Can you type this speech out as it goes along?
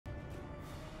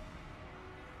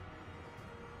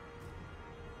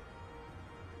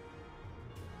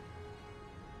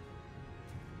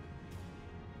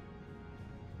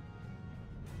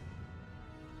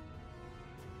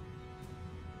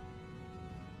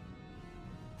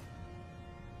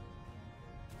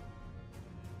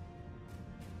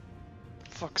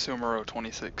Fuck Sumero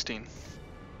 2016.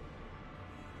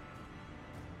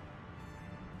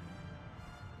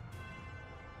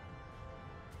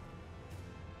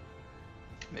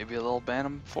 Maybe they'll ban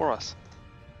him for us.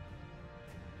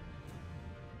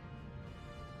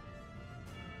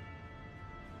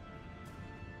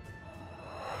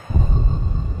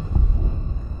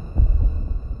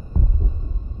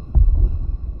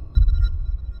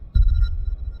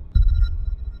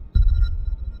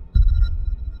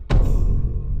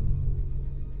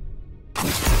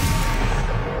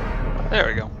 There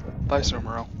we go. Bye,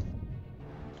 Sumero.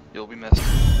 You'll be missed.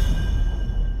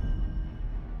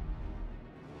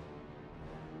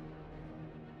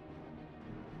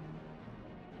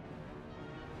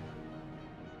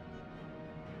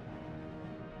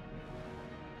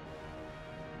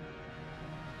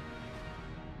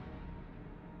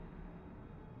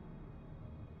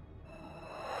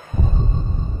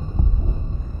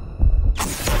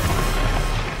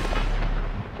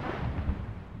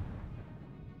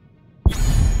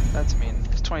 That's mean.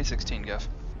 It's 2016, Geff.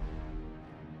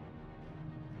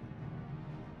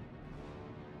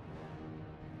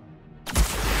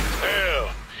 Hell,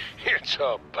 it's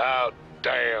about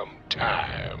damn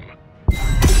time.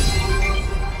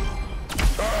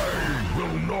 I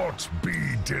will not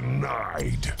be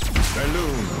denied.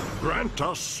 Elune, grant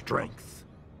us strength.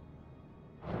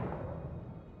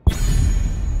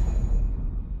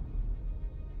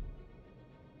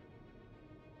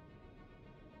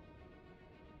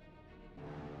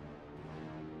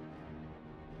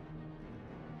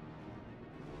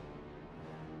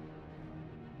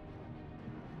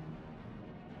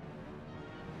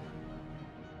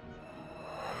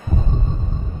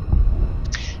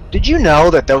 Did you know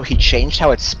that though he changed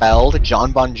how it's spelled,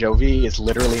 John Bon Jovi is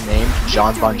literally named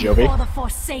John Bon Jovi? For the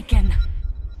Forsaken.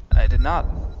 I did not.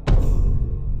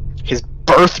 His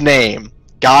birth name,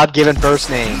 God-given birth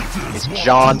name, is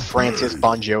John Francis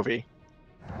Bon Jovi.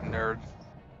 Nerd.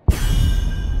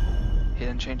 He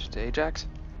didn't change it to Ajax?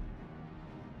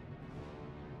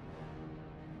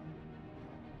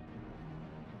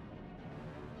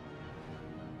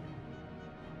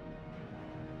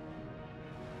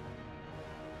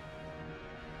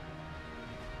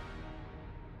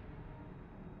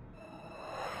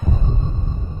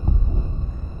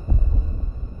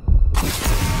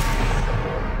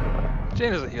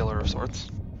 Jane is a healer of sorts,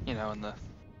 you know, in the...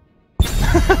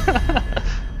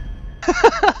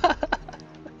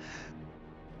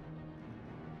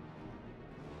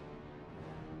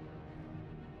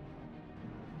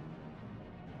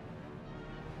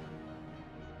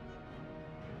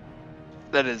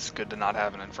 That is good to not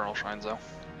have an Infernal Shrines, though.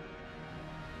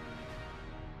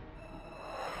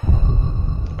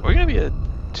 Are we gonna be a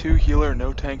 2 healer,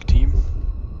 no tank team?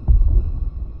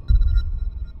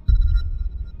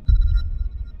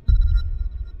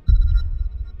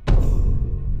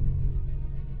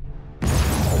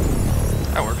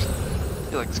 That works.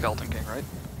 You like the Skeleton King, right?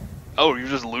 Oh, you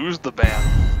just lose the ban.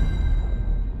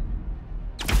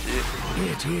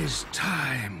 It is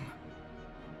time.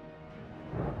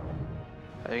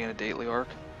 Are you gonna date Leoric?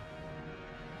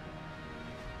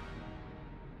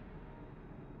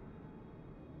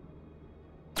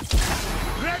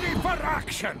 Ready for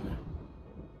action!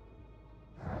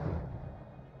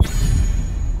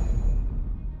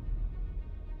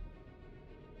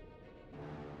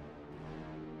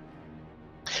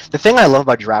 The thing I love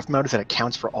about draft mode is that it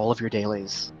counts for all of your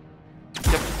dailies.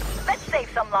 Let's save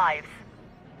some lives.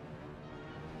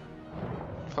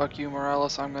 Fuck you,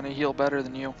 Morales. I'm gonna heal better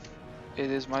than you. It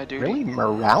is my duty. Really?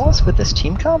 Morales with this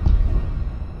team comp?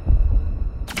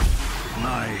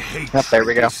 My hate Yep, there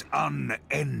we go. is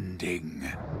unending.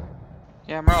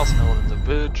 Yeah, Morales and Illidan's a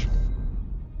bitch.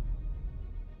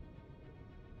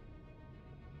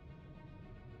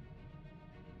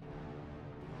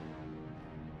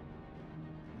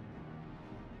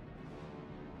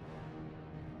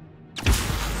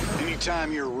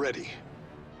 Anytime you're ready.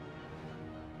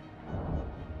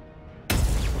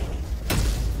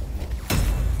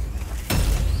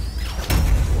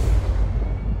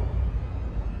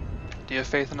 Do you have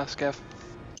faith in us, Kev?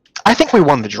 I think we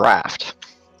won the draft.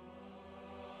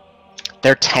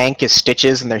 Their tank is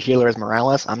Stitches and their healer is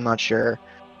Morales. I'm not sure.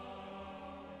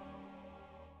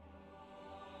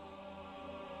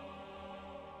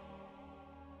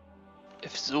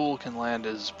 If Zool can land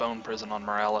his bone prison on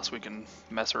Morales, we can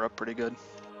mess her up pretty good.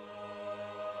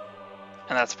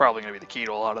 And that's probably going to be the key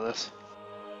to a lot of this.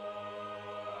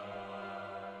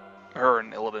 Her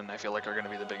and Illidan, I feel like, are going to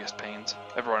be the biggest pains.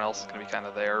 Everyone else is going to be kind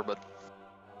of there, but...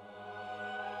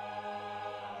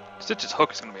 Stitch's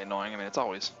hook is going to be annoying. I mean, it's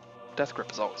always... Death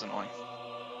Grip is always annoying.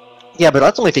 Yeah, but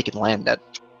that's only if he can land it.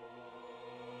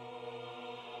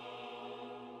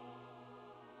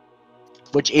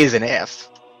 which is an if.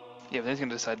 Yeah, but he's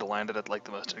gonna decide to land it at like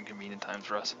the most inconvenient times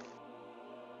for us.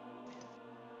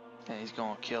 And he's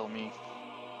gonna kill me.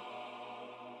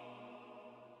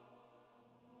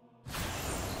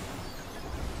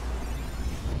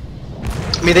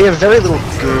 I mean, they have very little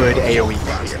good AoE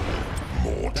value.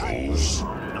 Mortals.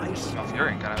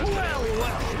 Malfurion kind of has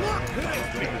good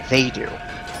AoE. They do.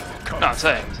 No, I'm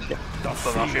saying. But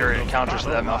Malfurion counters to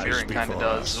that. Malfurion kind of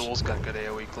does. Zul's got good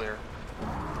AoE clear.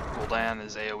 Gul'dan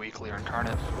is AoE clear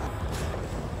incarnate.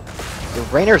 The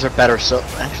Rainers are better, so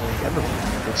actually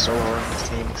everyone's a good solo on this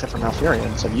team except for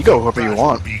Malfurion. So you go whoever you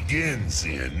want. Begins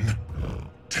in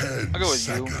 10 I'll go with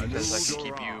you seconds. because I can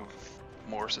keep you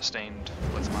more sustained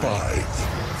with my. 5,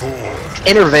 4.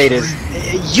 Innervate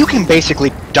is you can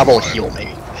basically double heal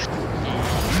me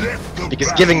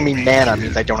because giving me mana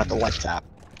means I don't have to life tap.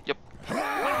 Yep.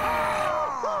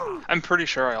 I'm pretty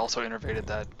sure I also innervated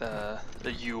that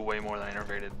the U way more than I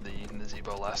innervated the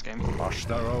Zebo last game.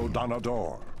 Ashtero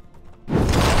Danador.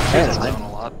 Down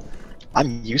a lot.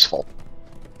 I'm useful.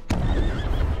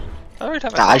 Every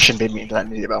time I shouldn't be mean to that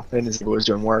Nizebo. Nizebo was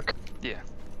doing work. Yeah.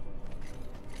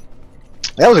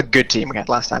 That was a good team we had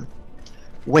last time.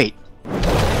 Wait.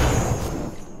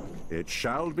 It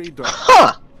shall be done.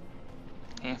 Huh!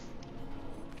 Eh.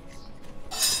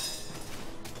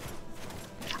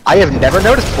 I have never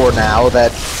noticed before now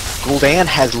that Gul'dan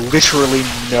has literally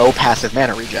no passive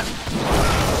mana regen.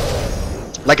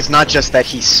 Like, it's not just that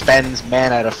he spends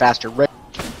mana at a faster rate,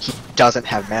 he doesn't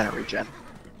have mana regen.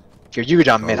 If you're huge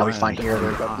on mid, I'll be fine here,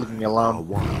 they're leaving me alone.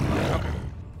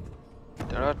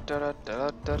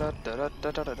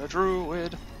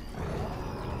 Druid.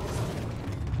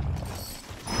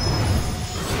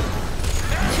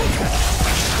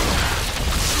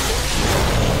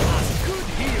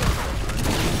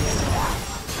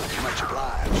 Much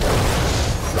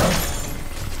obliged.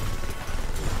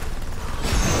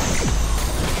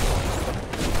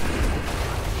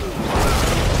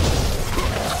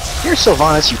 Here's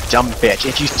Sylvanas, you dumb bitch.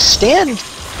 If you stand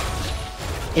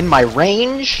in my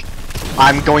range,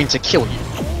 I'm going to kill you.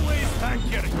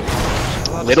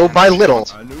 Little by little,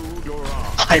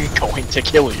 I'm going to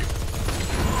kill you.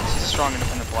 Strong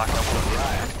independent black elf.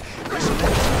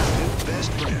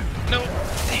 Best friend. No.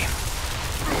 Damn.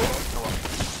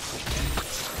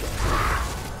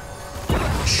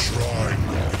 Shrine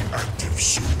will be active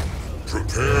soon.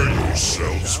 Prepare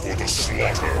yourselves for the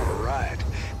slaughter. All right.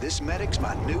 This medic's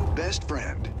my new best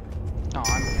friend. No,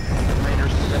 I'm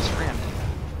Rainer's best friend.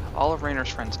 All of Rainer's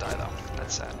friends die though.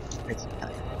 That's sad.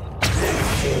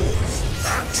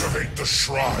 Activate the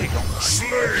shrine,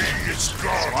 slaying its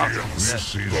guardians.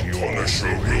 This The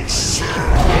Punisher will serve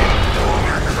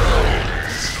burning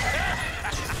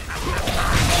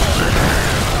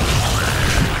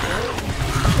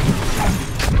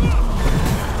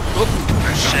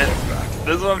Shit.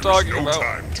 This is what I'm talking no about.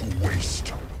 time to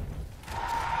waste.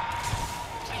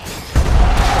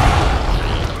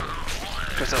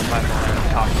 Because that's my fault. I'm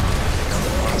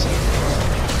talking.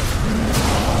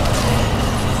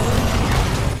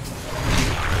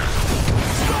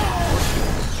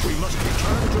 We must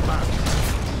return to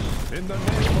battle. In the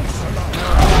name of Salah.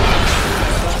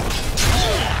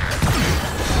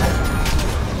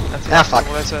 That's Ah, fuck.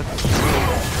 what I said.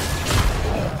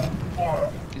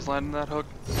 He's landing that hook.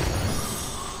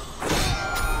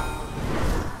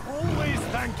 Always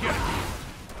thank you.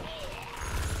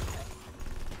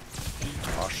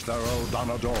 Ashtero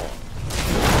Danador.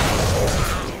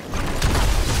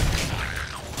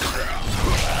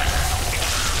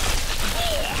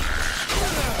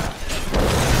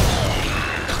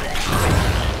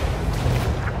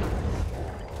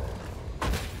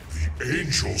 The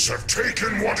angels have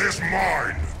taken what is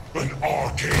mine. An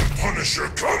arcane punisher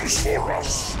comes for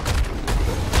us.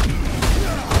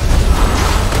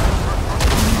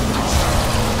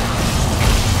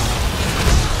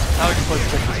 How would you play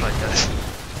this like this?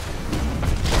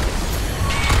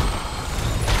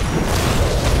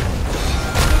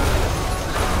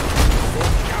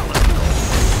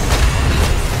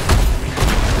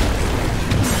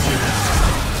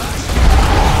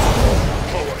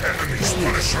 Our enemy's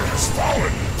punisher has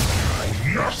fallen.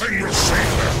 Nothing will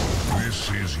save them. This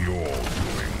is your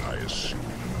doing, I assume.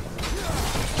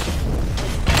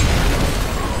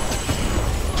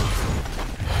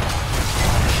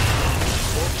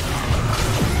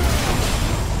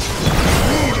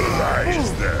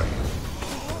 Brutalize them.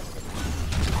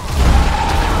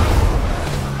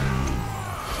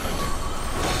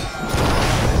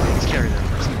 Scary there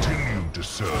for a second. Continue to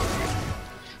serve.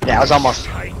 Yeah, I was almost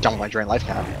done with my drain life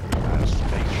cap.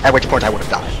 At which point I would have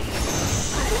died.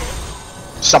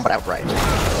 Somewhat outright.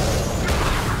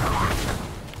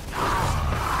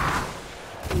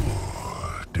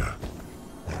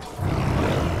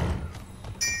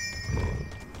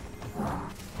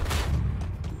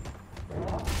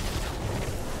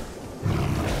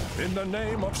 In the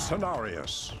name of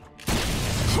Cenarius.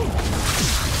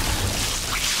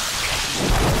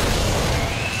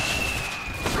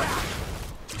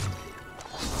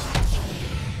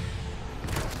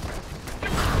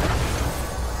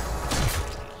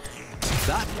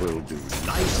 That will do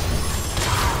nicely.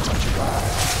 Touch it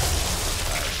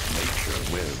off. As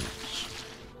nature wills.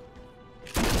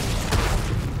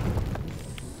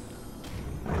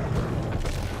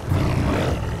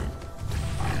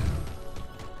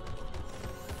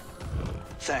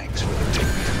 Thanks for the picnic.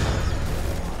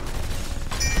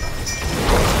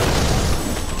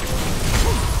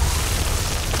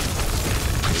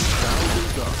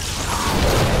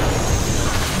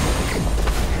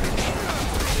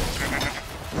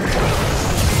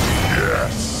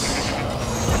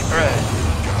 Alright.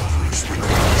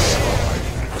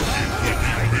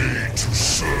 Made to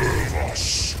serve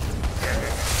us.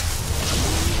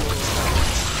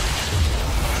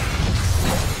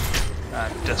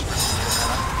 I'm desperate.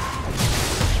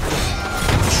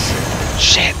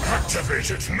 Shit!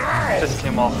 Activate it now! Just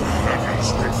came off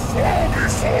Heavens will fall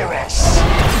before us!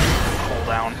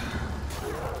 cooldown.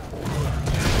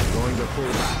 Going to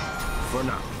pull back for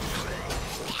now.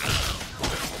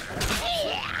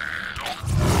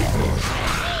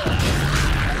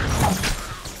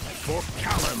 For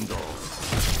Calendar.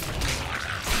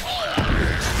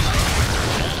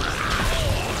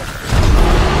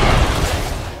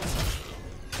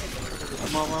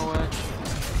 I'm on my way.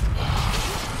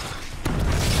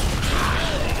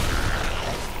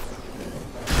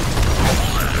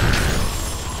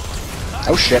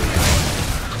 Oh shit. Not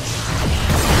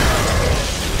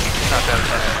that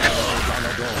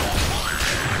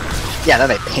Yeah, then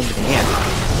they pinged me in.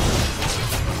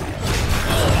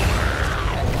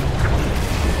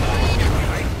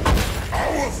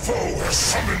 Our foe has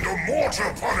summoned a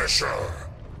mortar punisher!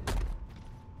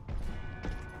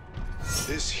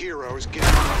 This hero is getting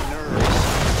on my nerves.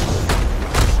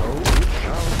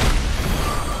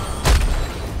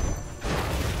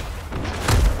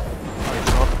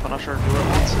 I'll the Punisher do it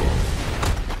once.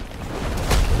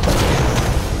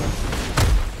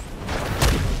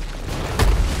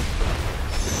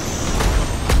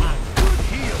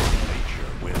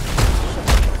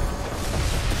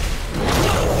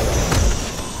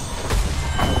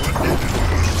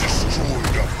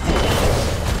 Destroyed a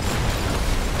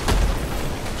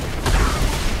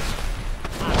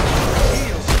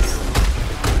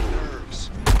Nerves.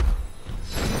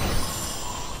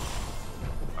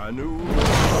 A new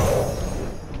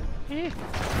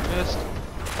Missed.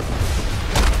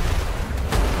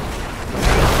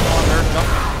 Come on, nerd, jump.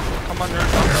 Come on, nerd,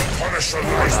 jump. The Punisher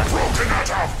lies broken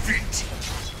at our feet!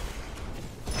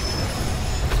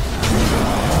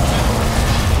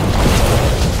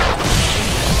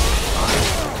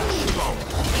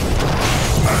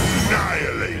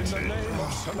 Annihilated! in the name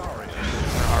of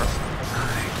Cenarius.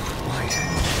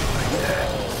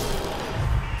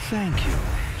 Thank you,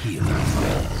 healer.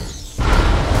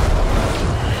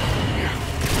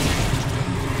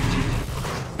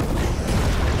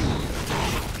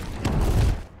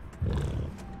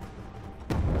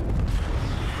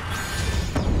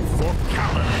 For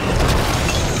Calendar.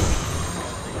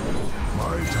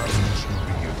 My talents will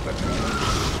be a better.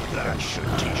 That should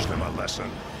teach them a lesson.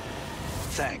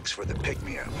 Thanks for the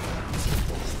pick-me-up.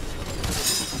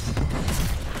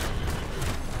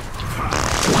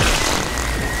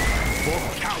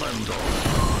 For Calendar.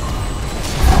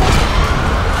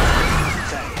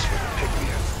 Thanks for the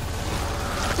pick-me-up.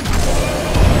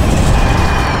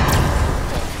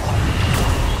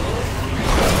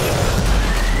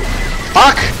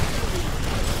 Fuck!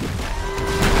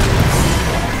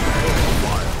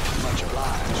 Much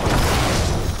obliged.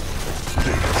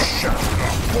 They have shattered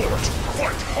our fort!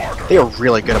 Fight harder! They are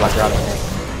really good about drowning me.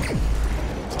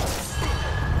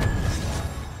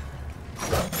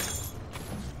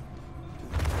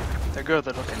 They're good,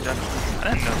 they're looking gentle.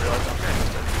 I didn't know realize how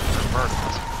good it was.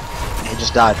 He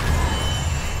just died.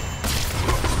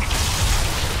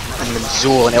 And then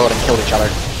Zool and Illidan killed each other.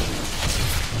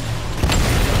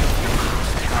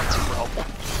 Not super helpful.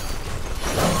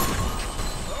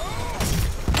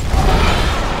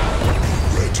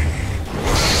 Ready.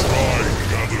 The shrine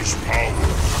gathers power.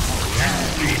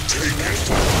 You will take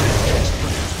it.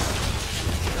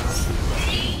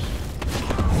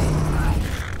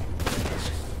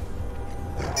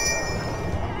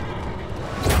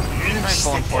 Loose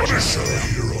the Punisher,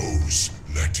 heroes.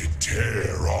 Let it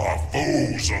tear our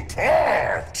foes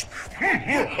apart.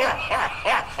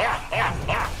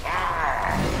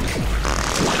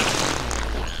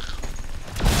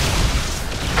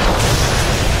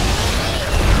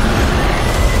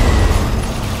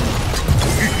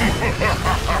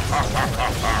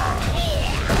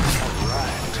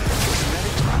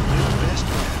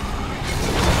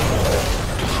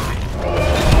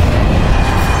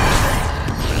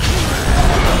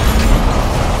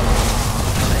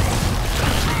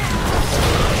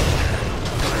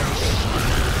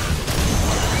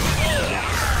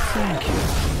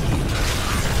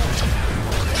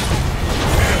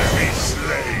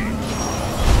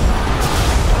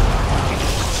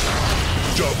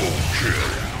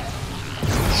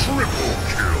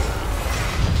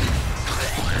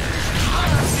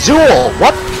 Zool!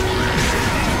 What?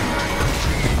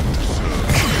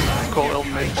 Cool,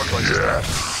 Ilton made 4 choices there.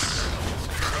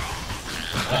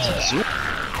 Zool?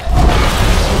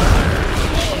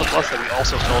 On the plus that we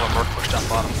also killed a Merc push down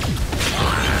bottom.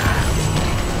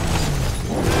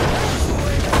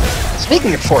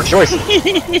 Speaking of poor choices,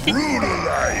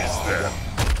 Brutalize them.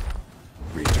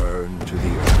 Return to the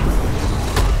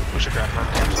earth. We should grab Merc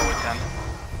camps all we can.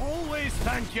 Always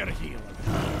thank your healer.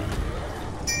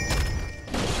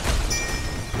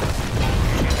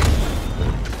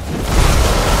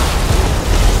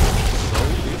 So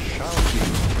it shall be.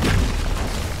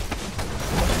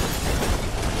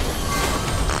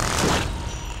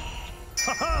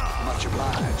 Much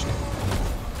obliged.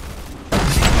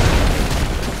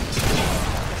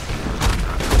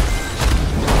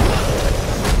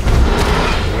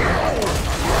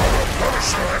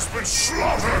 Punisher has been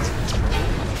slaughtered.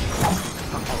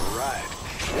 Alright.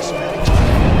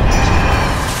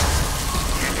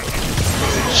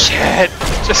 Shit!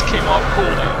 Just came off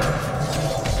cooldown.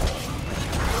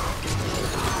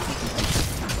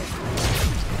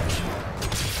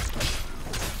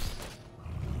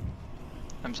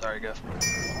 I'm sorry, Guff.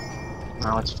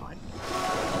 no, it's fine.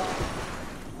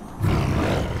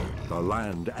 The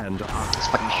land and us.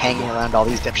 Just fucking hanging around all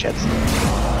these dipshits.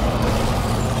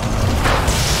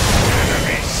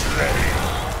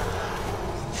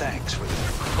 Thanks for the...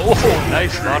 Oh,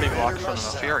 nice body block from the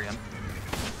Malfurion.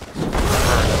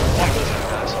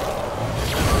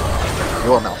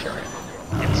 You're Malfurion.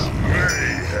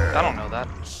 Yes. I don't know that.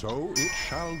 So it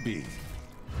shall be.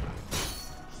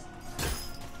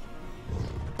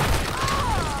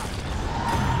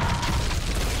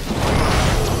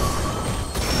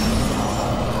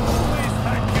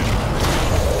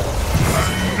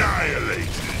 Annihilated.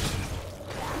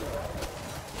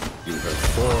 You have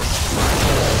forced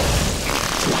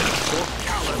for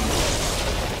calendar.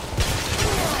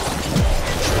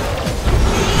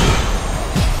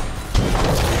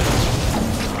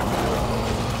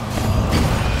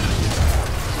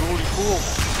 Really cool.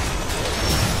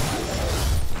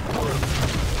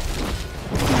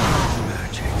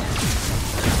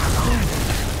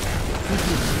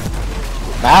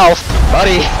 Mouth,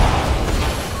 buddy.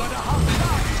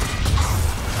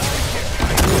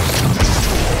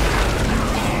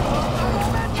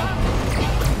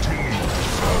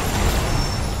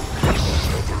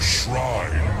 Another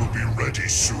shrine will be ready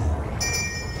soon.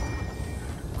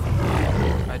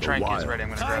 My Trank is ready, I'm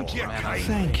gonna grab some mana.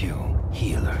 Thank you,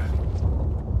 healer.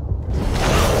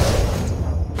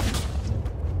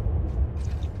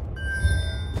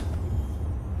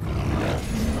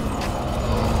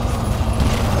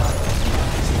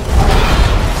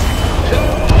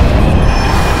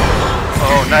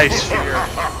 Oh, nice fear.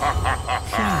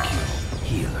 Thank you,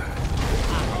 healer.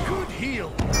 Good heal.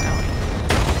 Know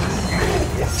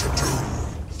what to do.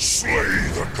 Slay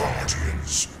the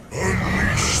Guardians.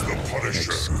 Unleash the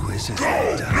Punisher. Exquisite. Go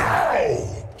now!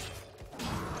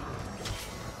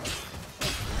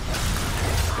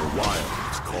 The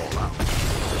wilds call out.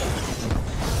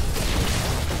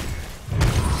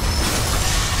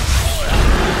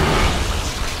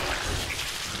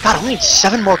 God, I only need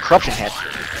 7 more corruption hits.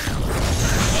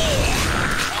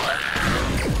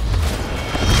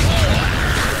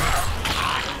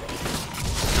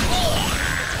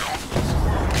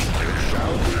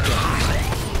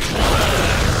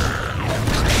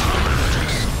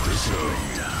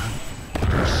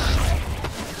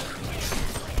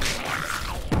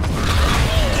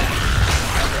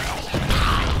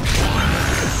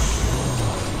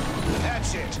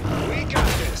 That's it. We got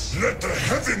this. Let the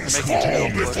heavens Make it fall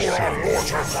too before our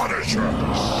mortal Punisher.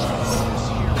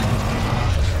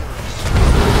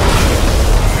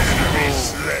 Enemy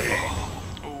slain.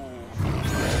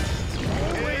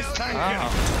 Always thank Oh,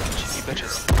 cheeky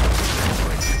bitches.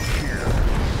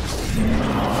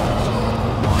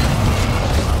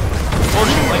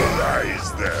 Fortunately, Brutalize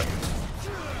them.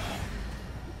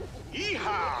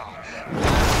 Yeehaw!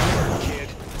 Kid.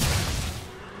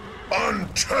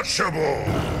 Untouchable.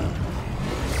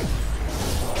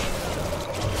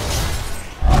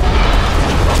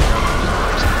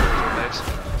 nice.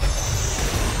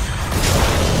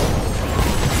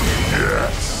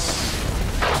 Yes.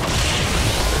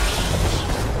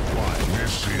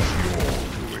 This is your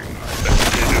doing. The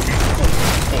enemy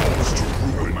falls to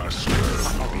ruin, master.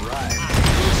 Alright.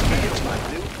 This is my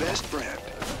new best friend.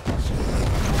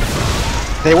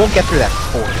 They won't get through that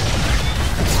force.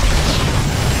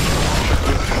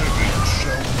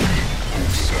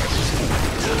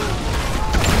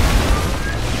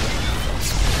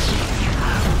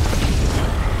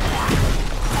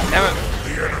 Damn it.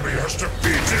 The enemy has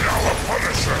defeated our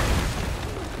Punisher.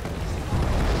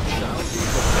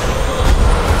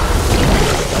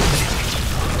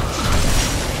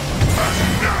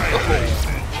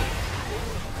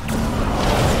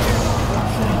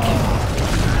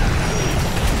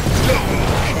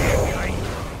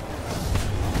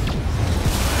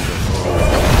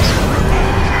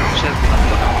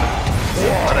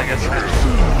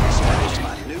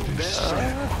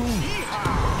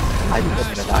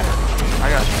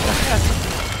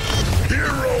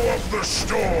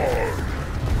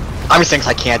 Obviously, since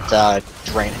I can't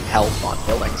drain health on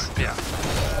buildings. Yeah.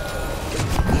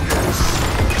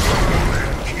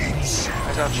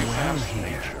 I got you, fam.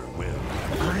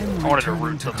 I wanted to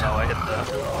root them though. I hit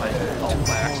my ult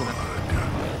by accident.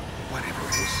 Whatever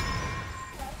it is.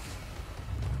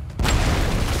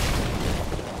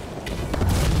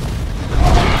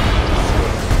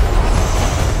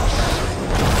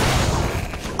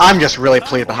 I'm just really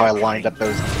pleased with how I lined up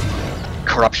those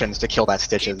corruptions to kill that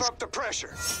Stitches. Keep up the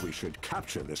pressure. We should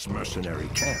capture this mercenary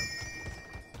camp.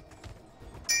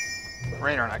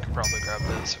 Rainer and I can probably grab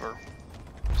this for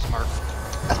smart.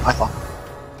 That's my fault.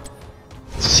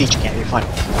 It's a siege camp, you're fine.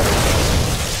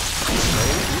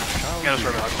 Yeah, just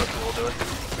remember how quickly we'll do it.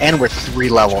 And we're 3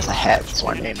 levels ahead, so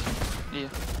I mean. Yeah.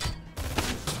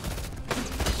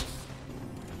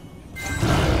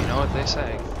 You know what they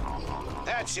say.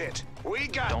 That's it. We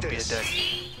got Don't this. be a dick.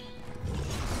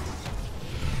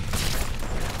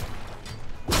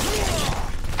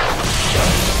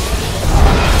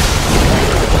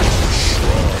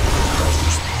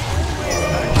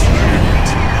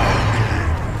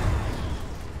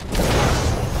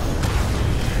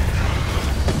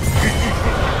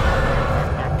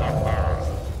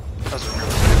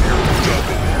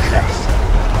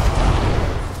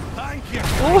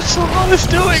 What's Solanas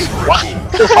doing? What?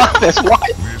 Solanas,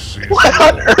 what? This is What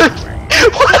on earth?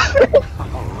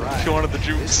 What? She wanted the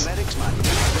juice.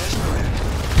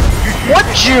 What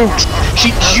juked? She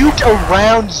juked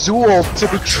around Zool to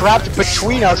be trapped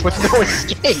between us with no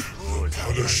escape.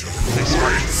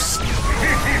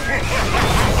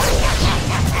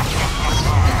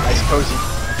 I suppose you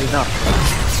do not.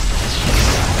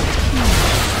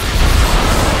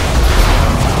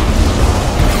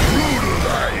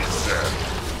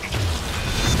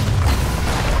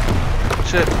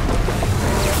 Shit.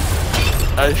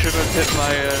 I should have hit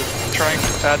my, trying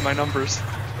to pad my numbers.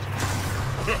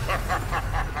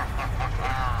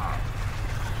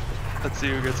 Let's see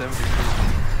who gets MVP.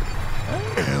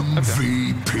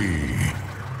 MVP.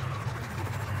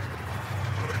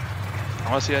 I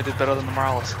wanna see I did better than the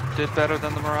Morales. Did better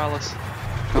than the Morales.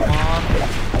 Come on.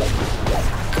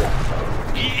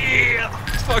 Yeah!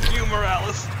 Fuck you,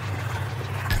 Morales.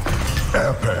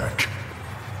 Epic.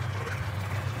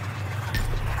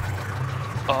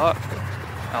 I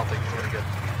don't think he's gonna get.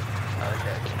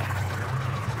 Okay, I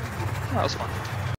can't. That was fun.